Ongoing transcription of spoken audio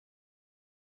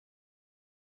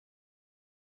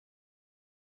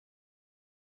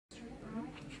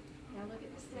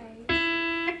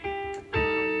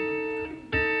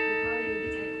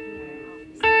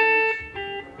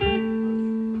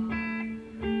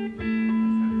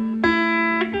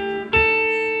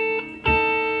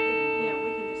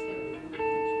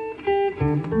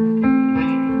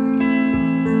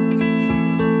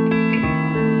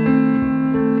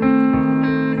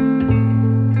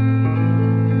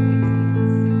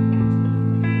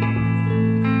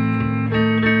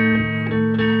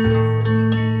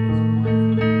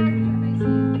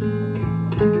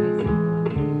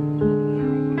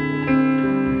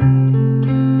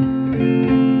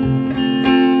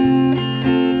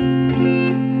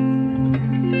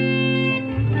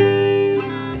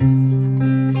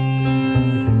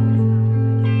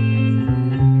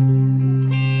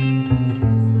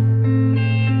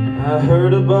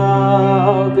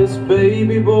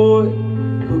boy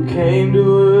who came to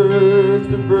earth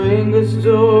to bring us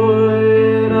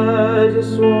joy. And I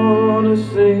just want to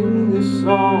sing this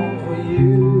song for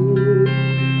you.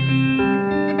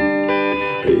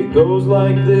 It goes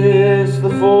like this: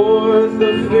 the fourth,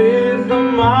 the fifth, the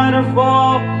minor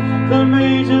fall, the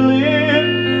major lift.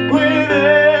 With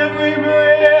every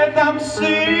breath I'm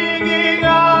singing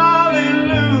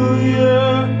hallelujah,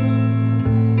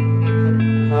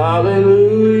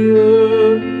 hallelujah,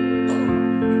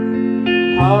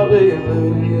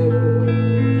 hallelujah,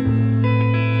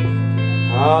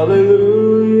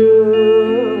 hallelujah,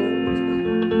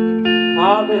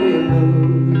 hallelujah.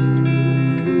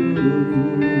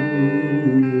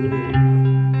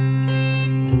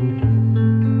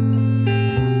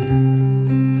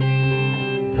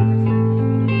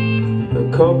 A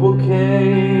couple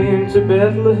came to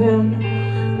Bethlehem,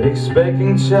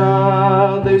 expecting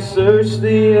child. They searched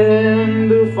the end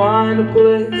to find a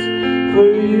place, for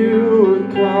you were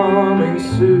coming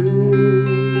soon.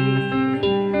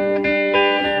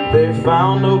 They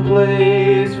found no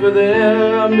place for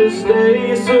them to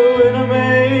stay, so in a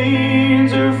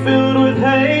manger filled with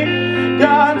hay,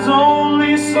 God's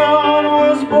only Son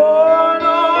was born.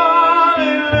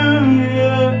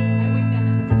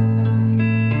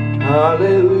 Hallelujah,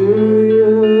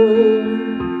 hallelujah,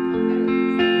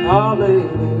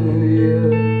 hallelujah,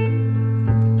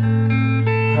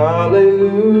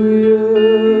 hallelujah,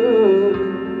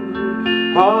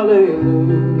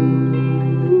 hallelujah.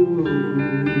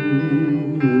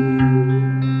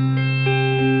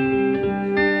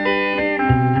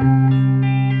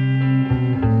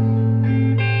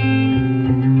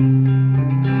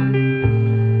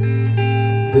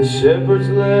 The shepherds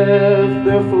left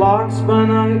their flocks by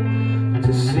night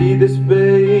to see this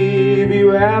baby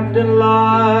wrapped in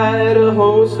light. A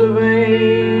host of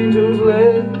angels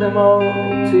led them all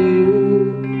to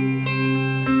you.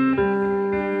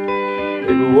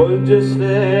 It was just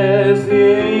as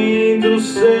the angels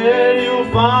said: you'll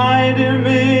find him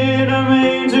in a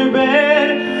manger bed,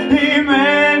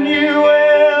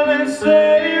 Emmanuel and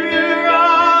Savior.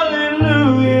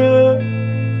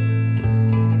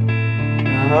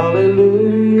 Hallelujah,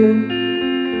 hallelujah,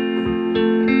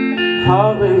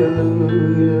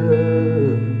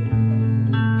 hallelujah,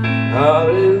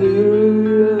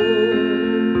 hallelujah,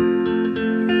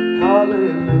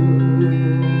 hallelujah.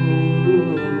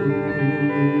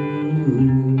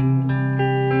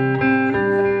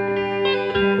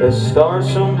 A star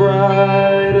shone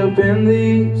bright up in the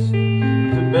east.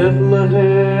 To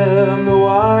Bethlehem the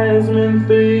wise men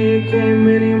three came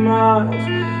many miles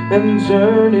and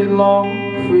journeyed long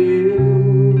for you.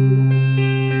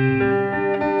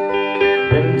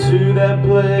 And to that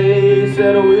place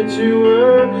at which you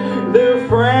were, their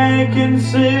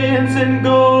frankincense and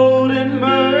gold and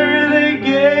myrrh they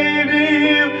gave to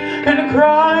you, and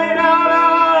cried out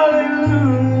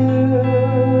hallelujah,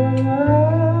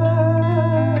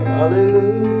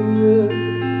 hallelujah,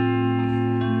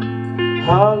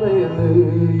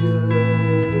 hallelujah,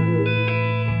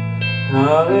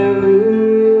 hallelujah,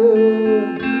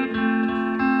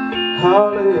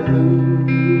 hallelujah.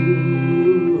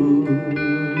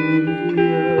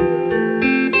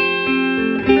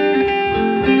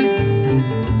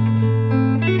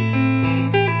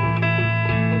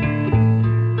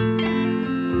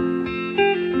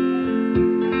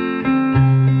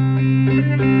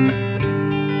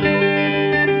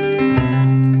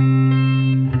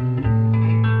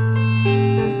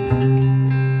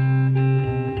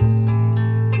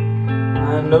 I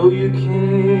know you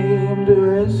came to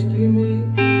rescue me.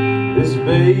 This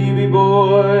baby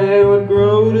boy would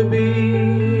grow to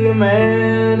be a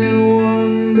man, and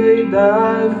one day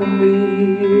die for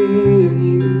me and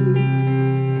you.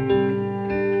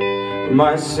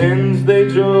 My sins they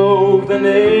drove the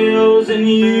nails in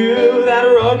you. That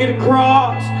rugged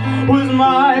cross was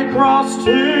my cross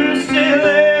too. Still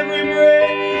every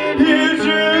breath you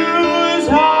drew was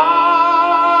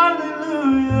hallelujah,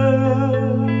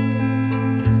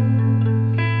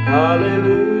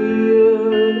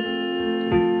 hallelujah,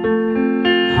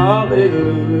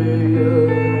 hallelujah,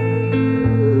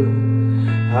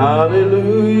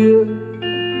 hallelujah,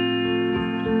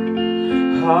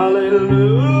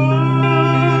 hallelujah,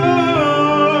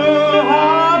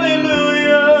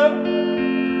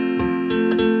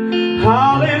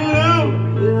 hallelujah,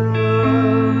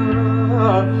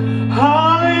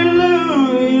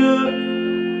 hallelujah,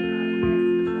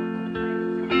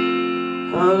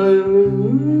 hallelujah.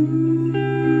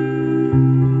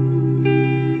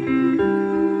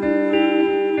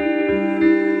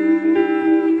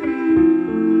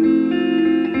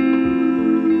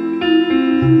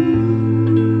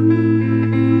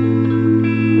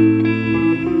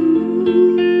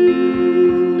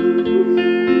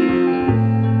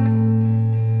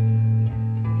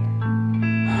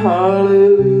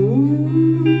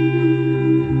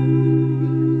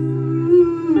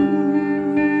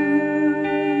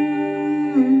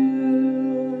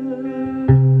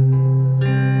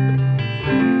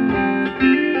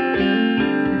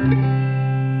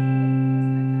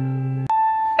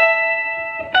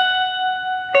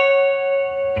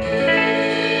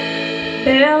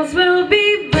 Bells will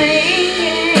be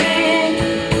ringing,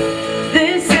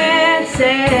 this sad,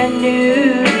 sad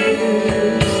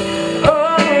news.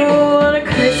 Oh, what a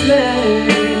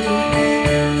Christmas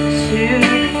to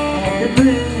have the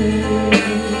blues.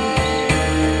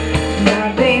 My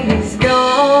baby's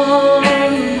gone,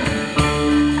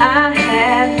 I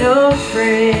have no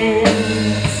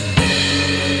friends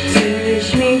to wish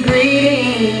me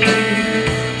greetings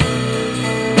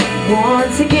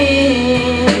once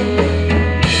again.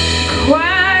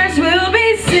 Choirs will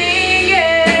be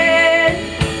singing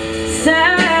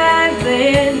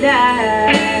silent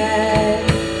night,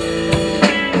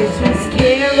 Christmas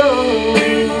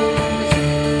carols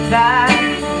by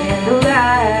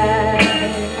candlelight.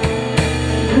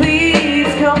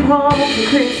 Please come home for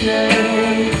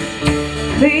Christmas,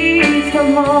 please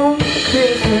come home for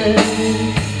Christmas,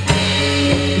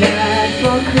 not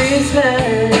for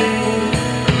Christmas,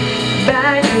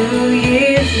 by New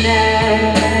Year's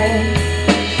night.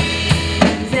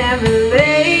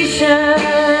 Examinations,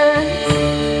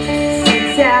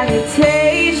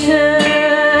 salutations,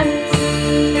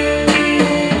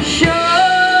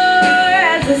 sure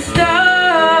as the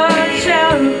stars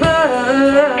shine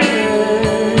above.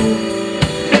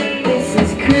 This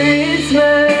is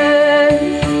Christmas,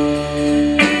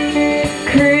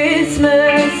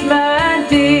 Christmas, my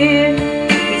dear,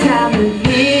 time of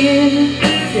year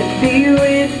to be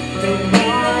with the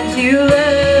ones you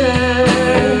love.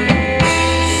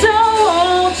 So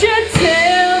won't you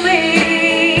tell me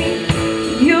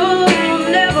you'll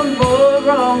never go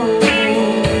wrong?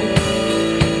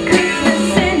 Christmas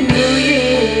and New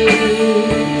Year's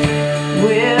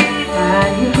will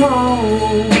find you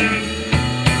home.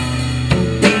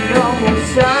 No more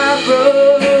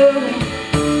sorrow,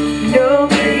 no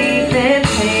grief and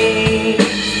pain.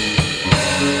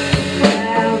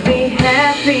 I'll be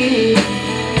happy,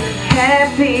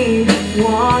 happy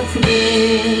once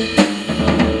again.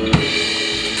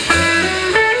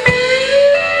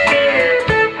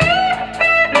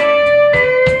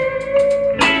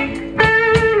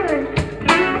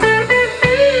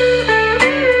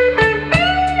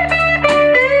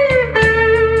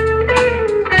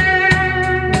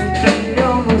 No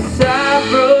more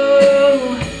sorrow,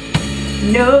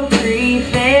 no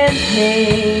grief and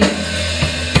pain.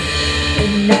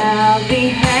 And I'll be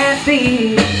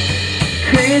happy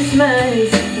Christmas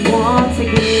once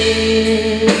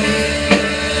again.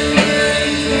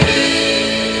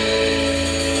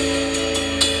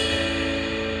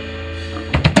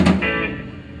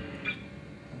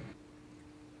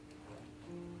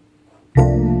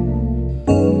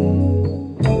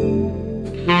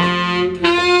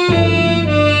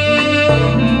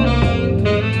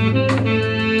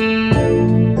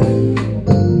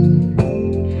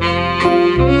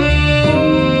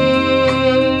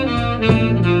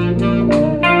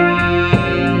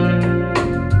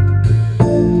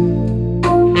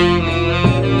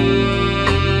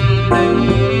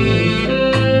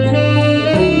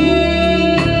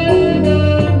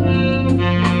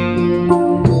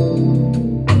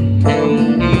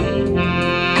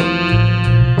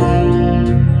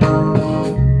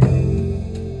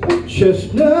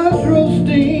 Chestnuts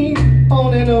roasting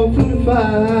on an open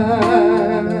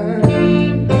fire,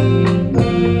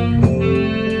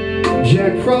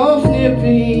 Jack Frost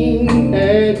nipping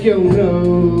at your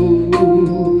nose,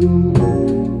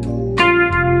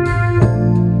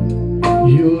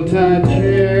 Yuletide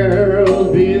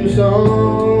carols being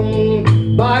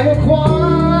sung by a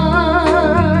choir,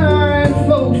 and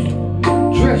folks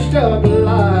dressed up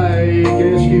like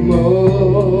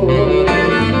Eskimos.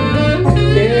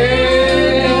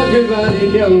 Everybody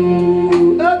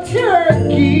knows a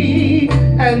turkey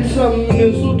and some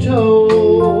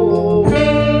mistletoe.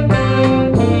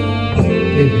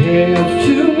 It helps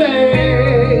to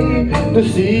make the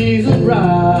season right.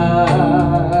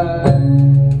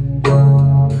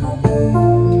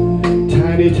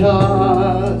 Tiny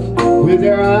tots with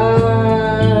their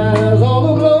eyes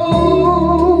all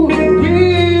aglow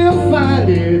will find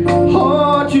it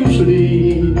hard to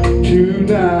sleep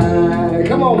tonight.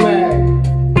 Come on, man.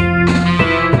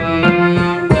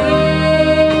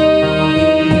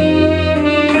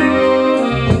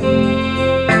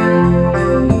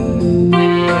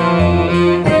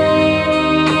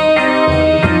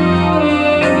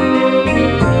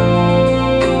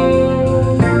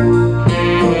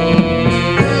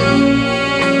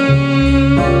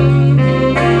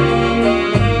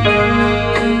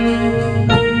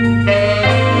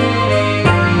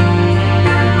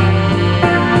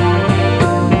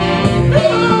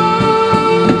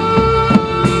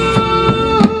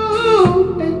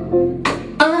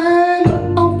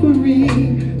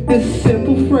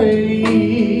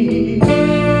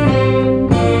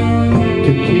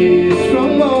 to kiss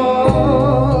from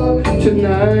 1 to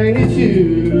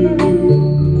 92.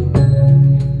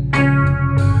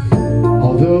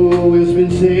 Although it's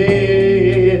been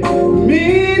said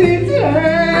many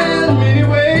times, many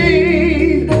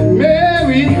ways,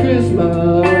 Merry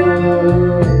Christmas,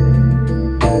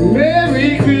 Merry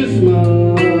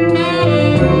Christmas,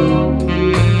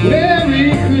 Merry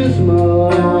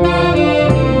Christmas,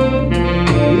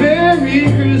 Merry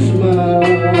Christmas,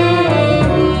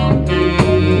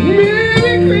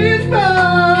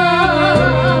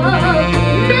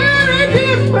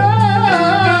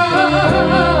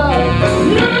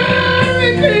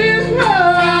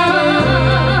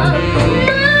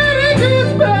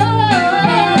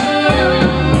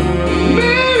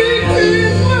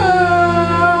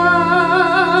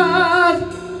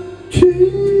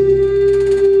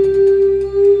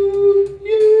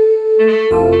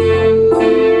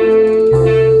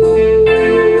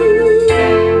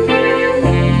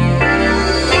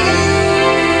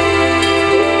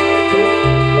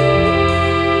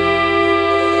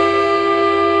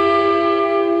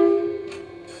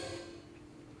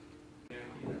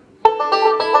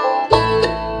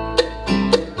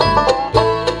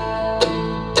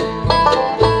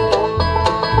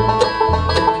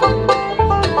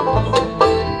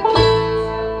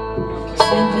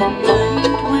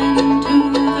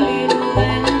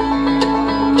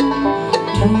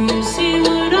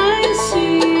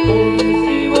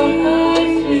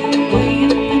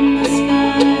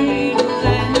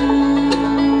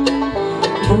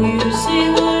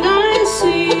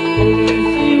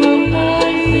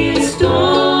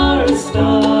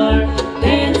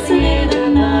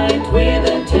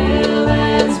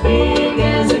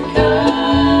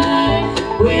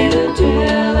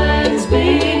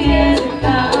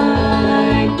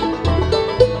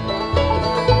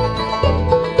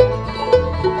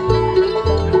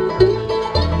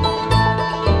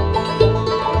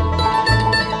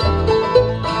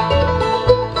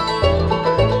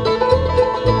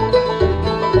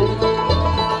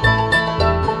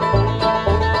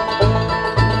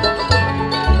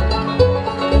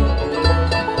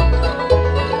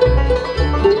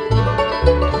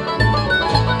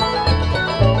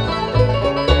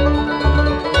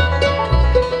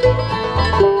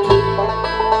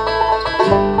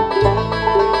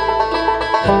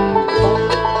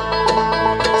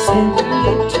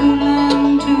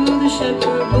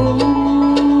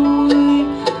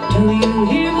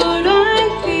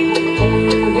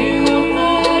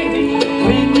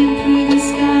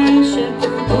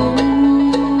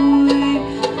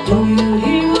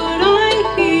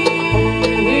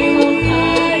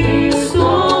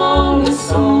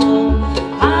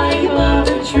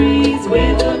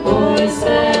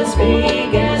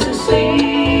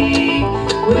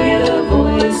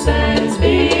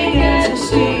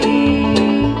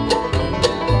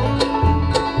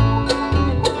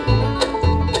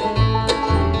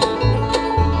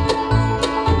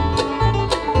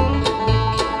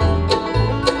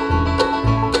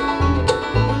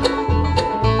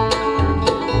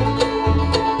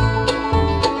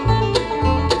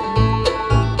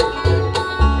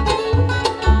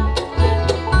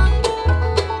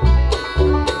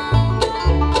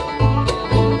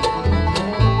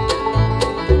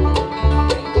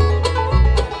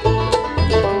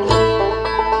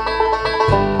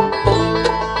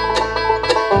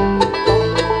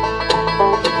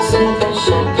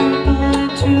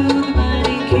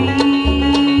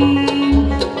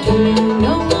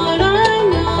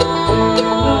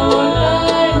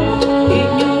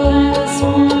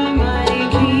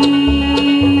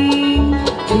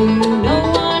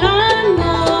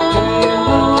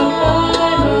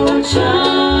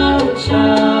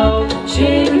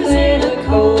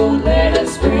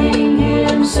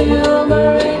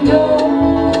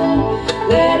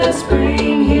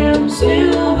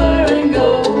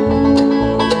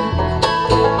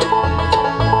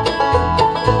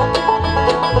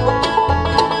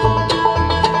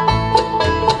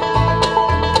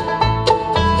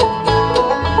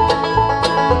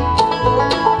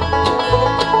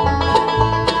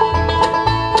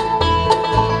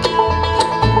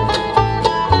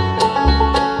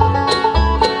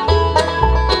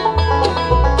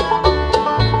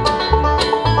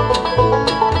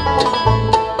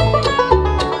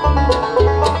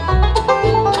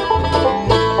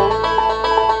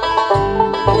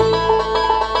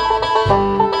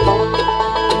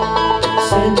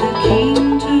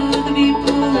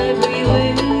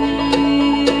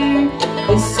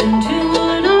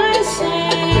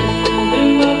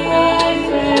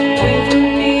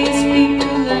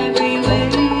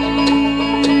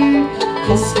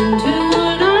 Listen to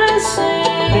what I say.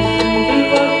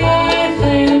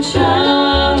 Little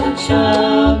child,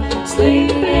 child,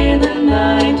 sleep in the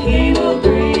night. He will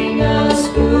bring us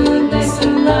goodness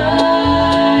and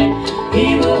light.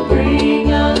 He will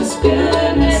bring us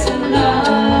goodness and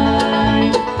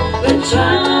light. The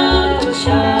child,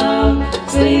 child,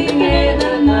 sleeping in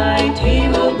the night. He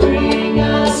will bring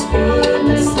us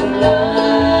goodness and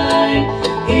light.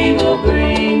 He will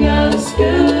bring us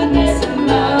goodness and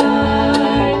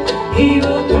light. He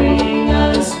will bring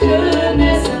us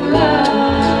goodness and light.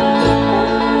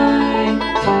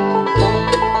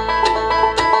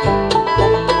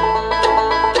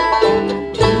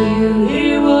 Do you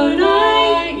hear what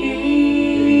I hear?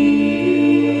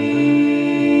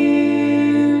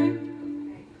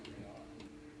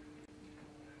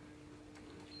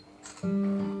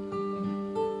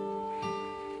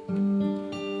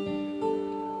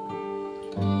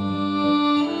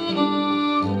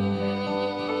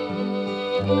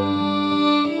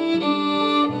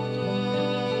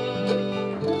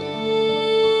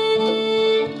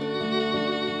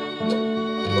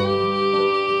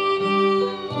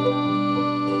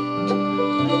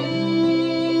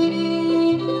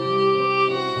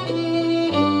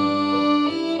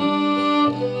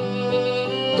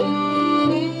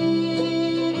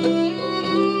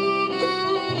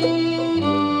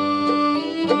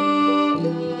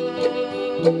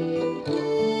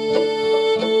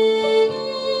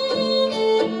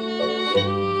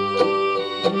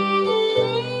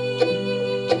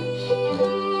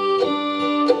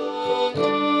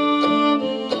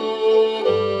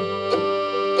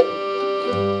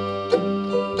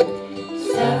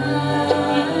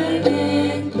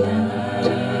 Silent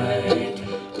night,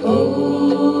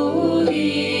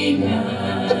 holy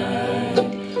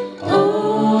night,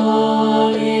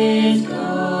 all is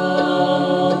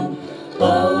calm,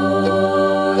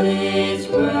 all is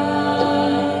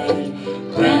bright.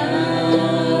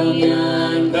 Crown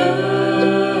young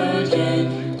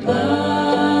virgin,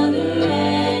 mother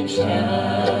and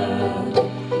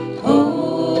child,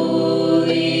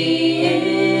 holy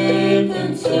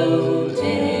infant, so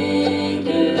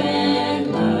tender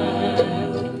and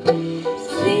mild.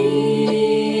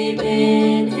 Sleep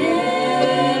in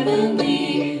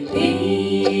heavenly peace.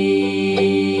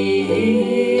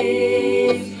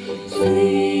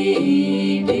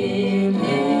 Sleep in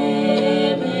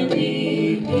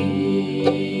heavenly peace.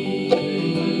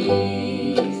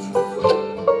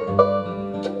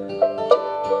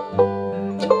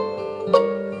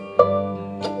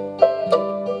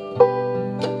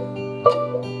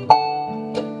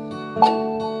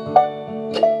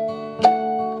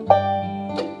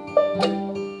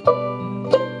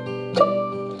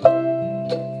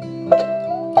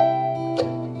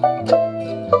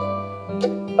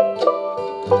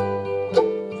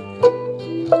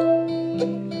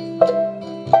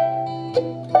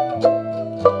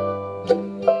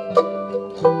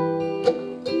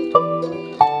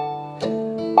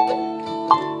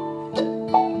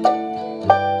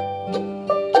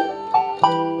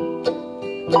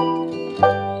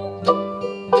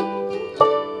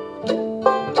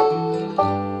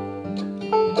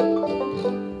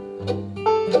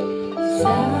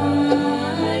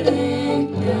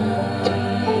 Silent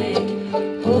night,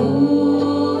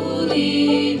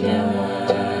 holy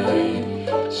night,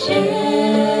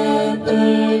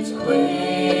 shepherds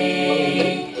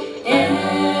quake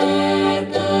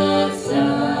at the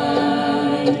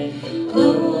sight.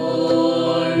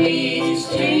 Glory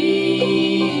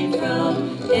stream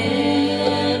from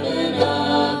heaven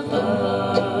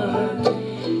afar.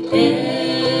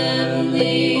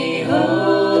 Heavenly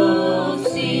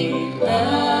hosts sing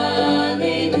hallelujah.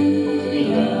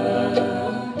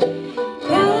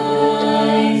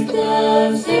 Christ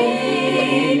the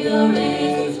Savior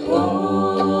is born.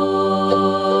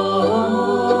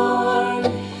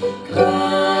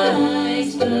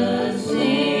 Christ the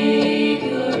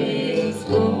Savior is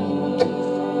born.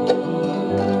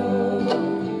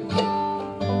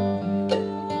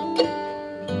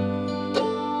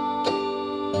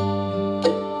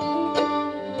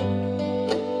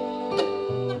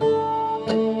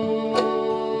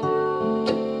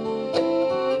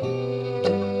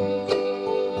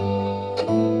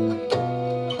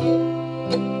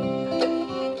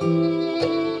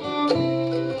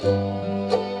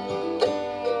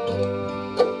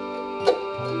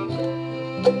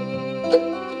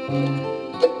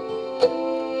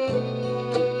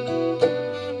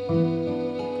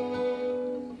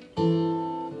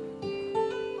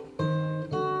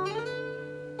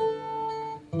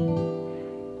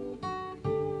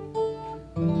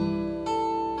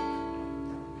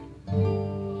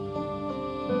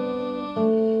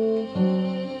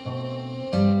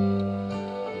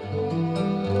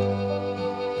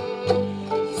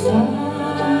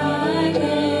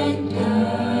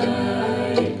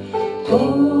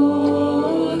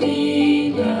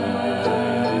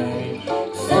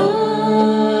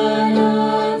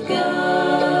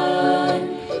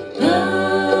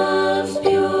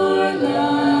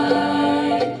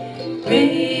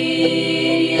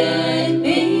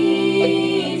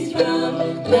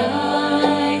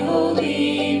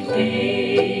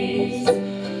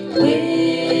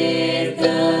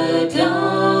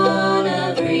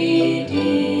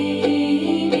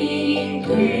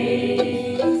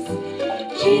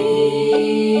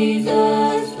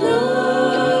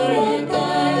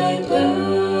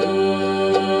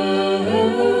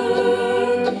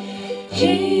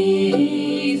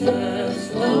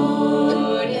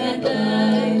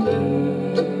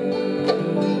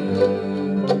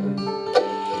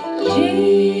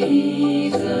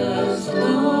 Jesus,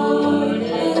 Lord,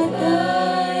 let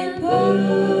thy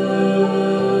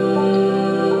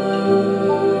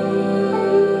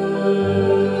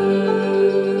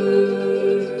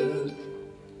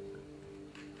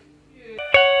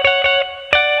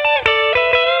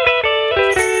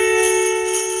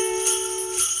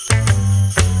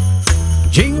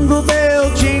Jingle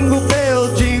bell, jingle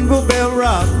bell, jingle bell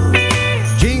rock.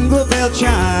 Jingle bell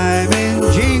chime in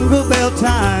jingle bell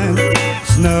time.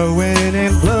 Snowing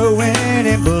and blowing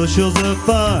and bushels of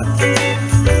fun.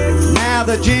 Now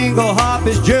the jingle hop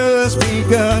has just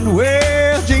begun.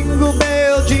 Well, jingle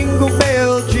bell, jingle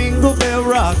bell, jingle bell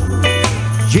rock.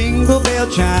 Jingle bell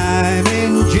chime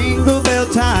in jingle bell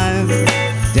time.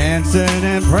 Dancing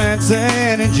and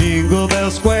prancing in Jingle Bell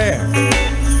Square.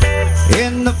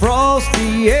 In the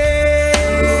frosty air,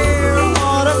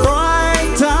 what a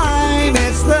bright time.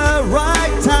 It's the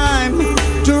right time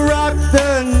to rock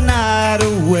the night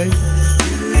away.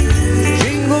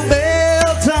 Jingle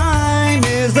bell time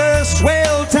is a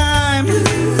swell time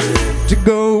to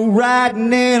go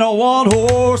riding in a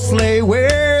one-horse sleigh.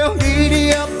 Well,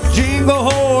 giddy up, jingle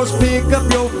horse, pick up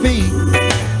your feet.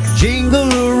 Jingle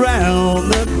around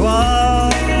the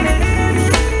clock.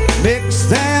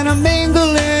 Mixed and a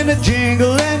mingle in a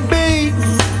jingle and beat.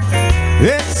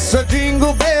 It's a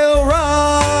jingle bell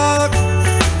rock.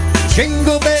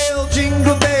 Jingle bell,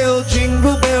 jingle bell,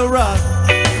 jingle bell rock.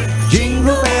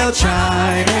 Jingle bell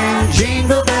chime and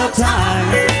jingle bell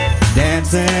time.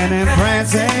 Dancing and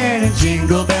prancing in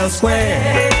Jingle Bell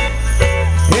Square.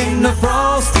 In the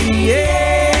frosty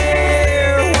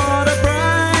air, what a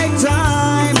bright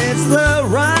time. It's the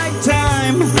right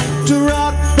time to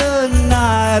rock the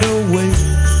night away.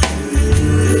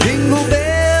 Jingle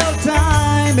bell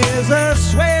time is a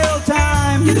swell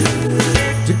time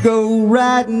to go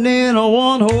riding in a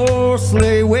one-horse